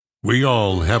We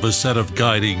all have a set of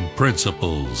guiding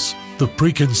principles, the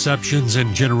preconceptions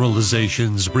and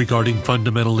generalizations regarding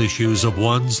fundamental issues of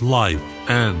one's life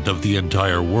and of the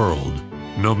entire world.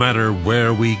 No matter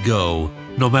where we go,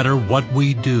 no matter what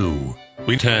we do,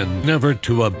 we tend never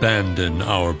to abandon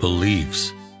our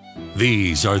beliefs.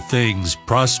 These are things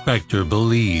Prospector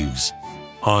believes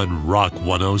on Rock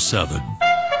 107.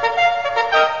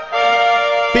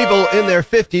 People in their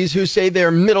 50s who say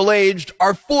they're middle-aged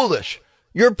are foolish.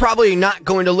 You're probably not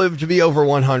going to live to be over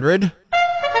 100.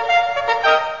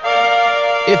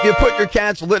 If you put your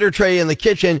cat's litter tray in the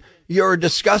kitchen, you're a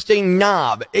disgusting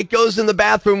knob. It goes in the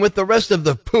bathroom with the rest of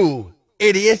the poo,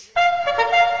 idiot.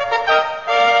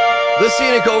 The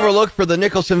scenic overlook for the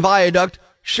Nicholson Viaduct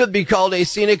should be called a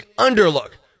scenic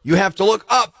underlook. You have to look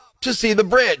up to see the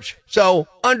bridge, so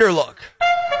underlook.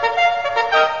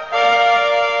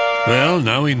 Well,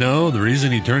 now we know the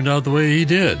reason he turned out the way he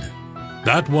did.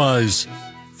 That was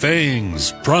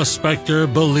Things Prospector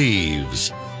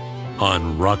Believes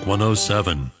on Rock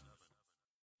 107.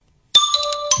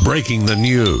 Breaking the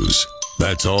news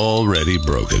that's already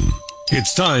broken.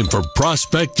 It's time for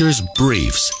Prospector's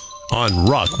Briefs on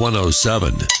Rock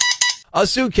 107. A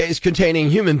suitcase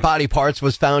containing human body parts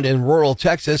was found in rural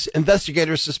Texas.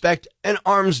 Investigators suspect an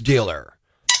arms dealer.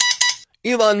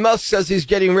 Elon Musk says he's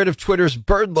getting rid of Twitter's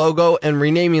bird logo and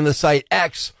renaming the site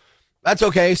X. That's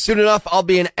okay. Soon enough, I'll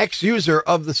be an X-user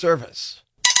of the service.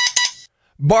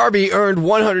 Barbie earned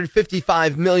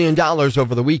 $155 million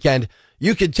over the weekend.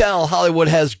 You could tell Hollywood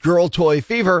has girl toy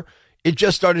fever. It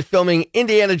just started filming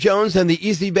Indiana Jones and the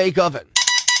Easy Bake Oven.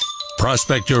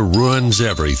 Prospector ruins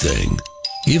everything,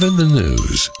 even the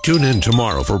news. Tune in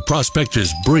tomorrow for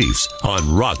Prospector's Briefs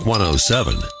on Rock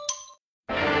 107.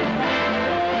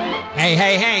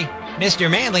 Hey,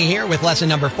 Mr. Manly here with lesson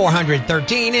number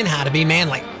 413 in How to Be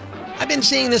Manly. I've been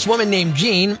seeing this woman named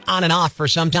Jean on and off for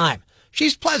some time.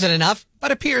 She's pleasant enough,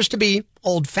 but appears to be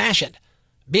old-fashioned.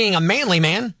 Being a manly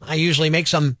man, I usually make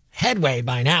some headway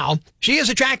by now. She is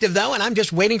attractive, though, and I'm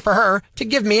just waiting for her to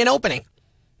give me an opening.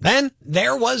 Then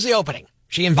there was the opening.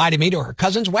 She invited me to her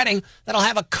cousin's wedding that'll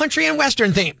have a country and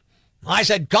western theme. I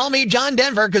said, call me John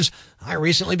Denver, because I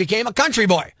recently became a country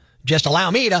boy. Just allow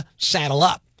me to saddle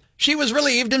up. She was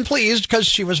relieved and pleased because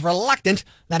she was reluctant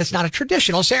that it's not a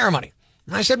traditional ceremony.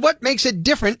 I said, what makes it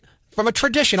different from a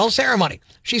traditional ceremony?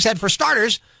 She said, for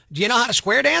starters, do you know how to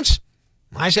square dance?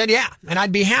 I said, yeah, and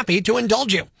I'd be happy to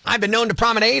indulge you. I've been known to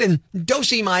promenade and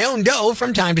dosey my own dough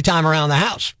from time to time around the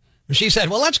house. She said,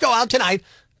 well, let's go out tonight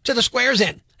to the Squares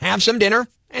Inn, have some dinner,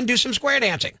 and do some square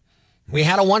dancing. We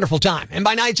had a wonderful time, and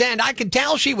by night's end, I could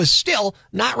tell she was still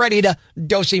not ready to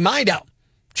dosey my dough.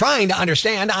 Trying to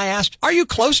understand, I asked, are you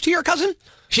close to your cousin?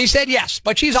 She said yes,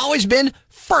 but she's always been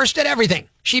first at everything.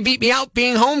 She beat me out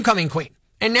being homecoming queen.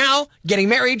 And now, getting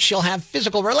married, she'll have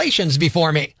physical relations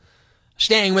before me.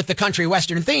 Staying with the country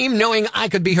western theme, knowing I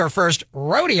could be her first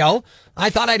rodeo,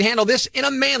 I thought I'd handle this in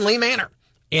a manly manner.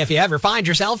 If you ever find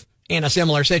yourself in a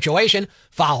similar situation,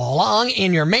 follow along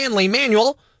in your manly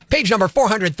manual, page number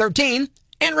 413,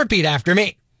 and repeat after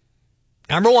me.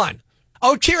 Number 1.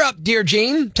 Oh, cheer up, dear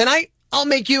Jean. Tonight, I'll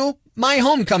make you my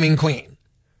homecoming queen.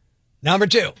 Number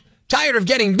 2. Tired of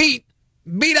getting beat?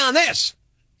 Beat on this.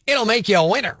 It'll make you a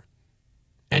winner.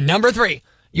 And number 3.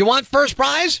 You want first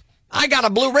prize? I got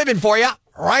a blue ribbon for you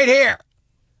right here.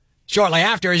 Shortly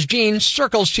after, as Jean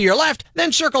circles to your left,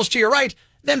 then circles to your right,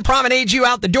 then promenades you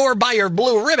out the door by your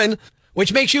blue ribbon,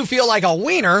 which makes you feel like a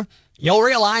wiener, you'll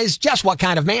realize just what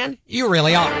kind of man you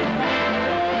really are.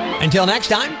 Until next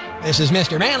time, this is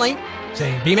Mr. Manly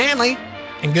saying be manly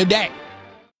and good day.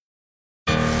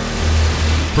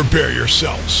 Prepare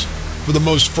yourselves, for the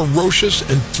most ferocious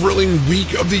and thrilling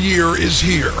week of the year is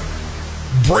here.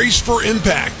 Brace for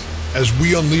impact as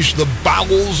we unleash the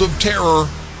bowels of terror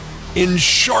in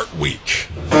Shark Week.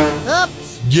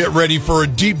 Oops. Get ready for a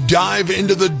deep dive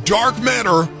into the dark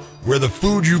matter where the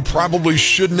food you probably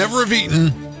should never have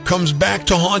eaten comes back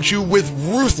to haunt you with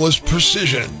ruthless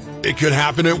precision. It could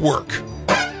happen at work,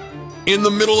 in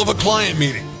the middle of a client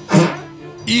meeting,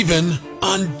 even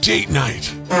on date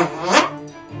night.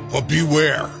 But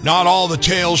beware, not all the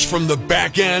tales from the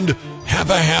back end have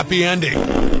a happy ending.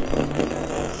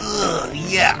 Ugh,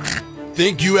 yuck.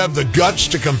 Think you have the guts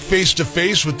to come face to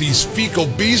face with these fecal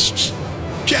beasts?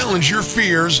 Challenge your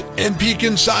fears and peek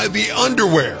inside the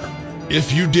underwear,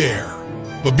 if you dare.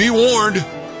 But be warned,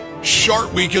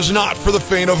 Shark Week is not for the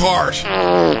faint of heart.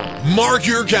 Mark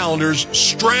your calendars,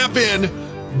 strap in,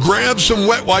 grab some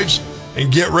wet wipes,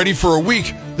 and get ready for a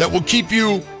week that will keep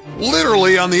you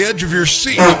literally on the edge of your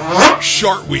seat.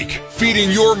 Shark Week,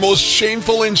 feeding your most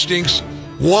shameful instincts,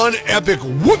 one epic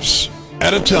whoops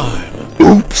at a time.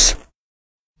 Oops.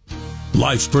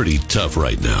 Life's pretty tough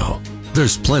right now.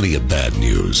 There's plenty of bad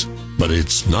news, but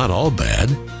it's not all bad.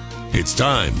 It's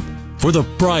time for the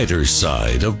brighter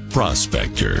side of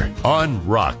Prospector on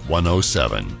Rock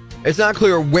 107. It's not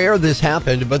clear where this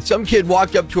happened, but some kid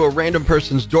walked up to a random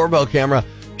person's doorbell camera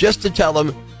just to tell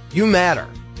them, "You matter."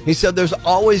 He said there's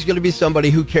always going to be somebody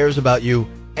who cares about you,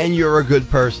 and you're a good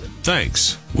person.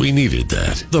 Thanks. We needed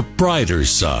that. The brighter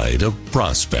side of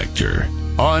Prospector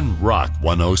on Rock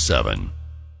 107.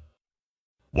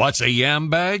 What's a yam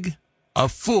bag? A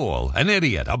fool, an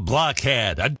idiot, a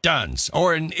blockhead, a dunce,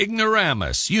 or an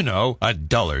ignoramus. You know, a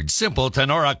dullard, simpleton,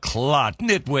 or a clot,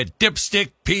 nitwit,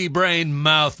 dipstick, pea-brain,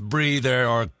 mouth breather,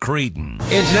 or cretin.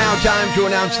 It's now time to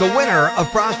announce the winner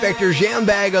of Prospector's Yam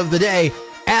Bag of the Day,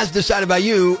 as decided by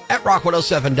you at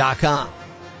rock107.com.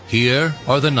 Here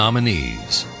are the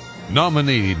nominees.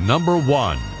 Nominee number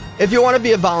 1. If you want to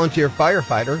be a volunteer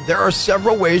firefighter, there are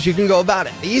several ways you can go about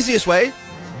it. The easiest way,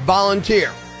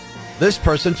 volunteer. This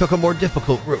person took a more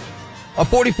difficult route. A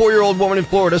 44-year-old woman in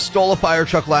Florida stole a fire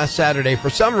truck last Saturday. For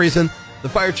some reason, the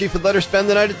fire chief would let her spend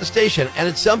the night at the station, and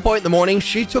at some point in the morning,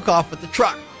 she took off with the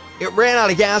truck. It ran out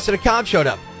of gas and a cop showed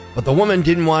up, but the woman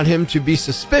didn't want him to be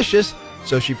suspicious,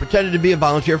 so she pretended to be a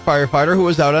volunteer firefighter who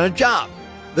was out on a job.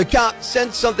 The cop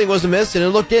sensed something was amiss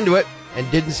and looked into it and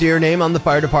didn't see her name on the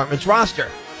fire department's roster.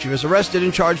 She was arrested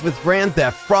and charged with grand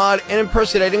theft, fraud, and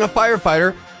impersonating a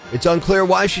firefighter. It's unclear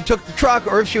why she took the truck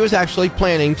or if she was actually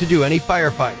planning to do any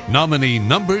firefighting. Nominee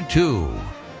number 2.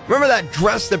 Remember that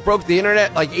dress that broke the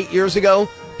internet like 8 years ago?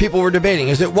 People were debating,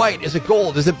 is it white, is it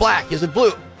gold, is it black, is it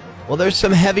blue? Well, there's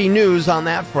some heavy news on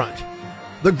that front.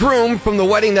 The groom from the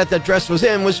wedding that dress was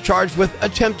in was charged with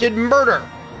attempted murder.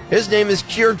 His name is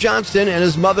Keir Johnston, and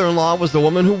his mother-in-law was the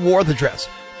woman who wore the dress.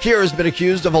 Keir has been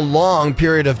accused of a long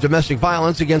period of domestic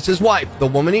violence against his wife, the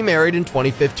woman he married in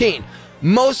 2015.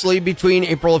 Mostly between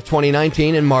April of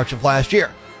 2019 and March of last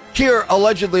year. Keir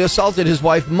allegedly assaulted his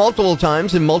wife multiple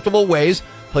times in multiple ways,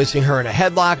 placing her in a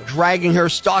headlock, dragging her,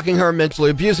 stalking her, mentally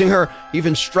abusing her,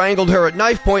 even strangled her at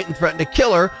knife point and threatened to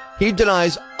kill her. He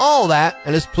denies all that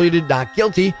and has pleaded not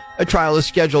guilty. A trial is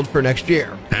scheduled for next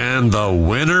year. And the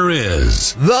winner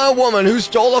is the woman who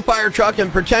stole a fire truck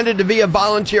and pretended to be a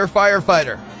volunteer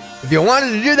firefighter. If you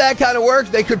wanted to do that kind of work,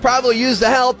 they could probably use the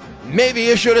help. Maybe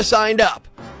you should have signed up.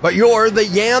 But you're the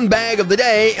Yam Bag of the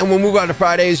Day, and we'll move on to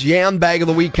Friday's Yam Bag of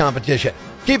the Week competition.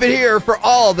 Keep it here for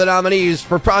all the nominees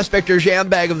for Prospector's Yam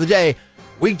Bag of the Day,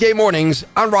 weekday mornings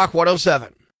on Rock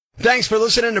 107. Thanks for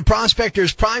listening to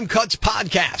Prospector's Prime Cuts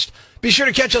podcast. Be sure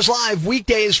to catch us live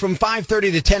weekdays from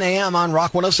 5:30 to 10 a.m. on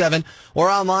Rock 107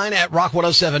 or online at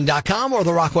rock107.com or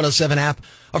the Rock 107 app,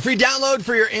 a free download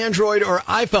for your Android or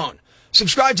iPhone.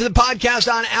 Subscribe to the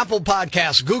podcast on Apple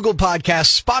Podcasts, Google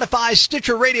Podcasts, Spotify,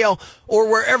 Stitcher Radio, or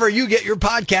wherever you get your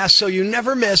podcasts so you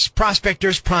never miss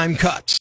Prospector's Prime Cuts.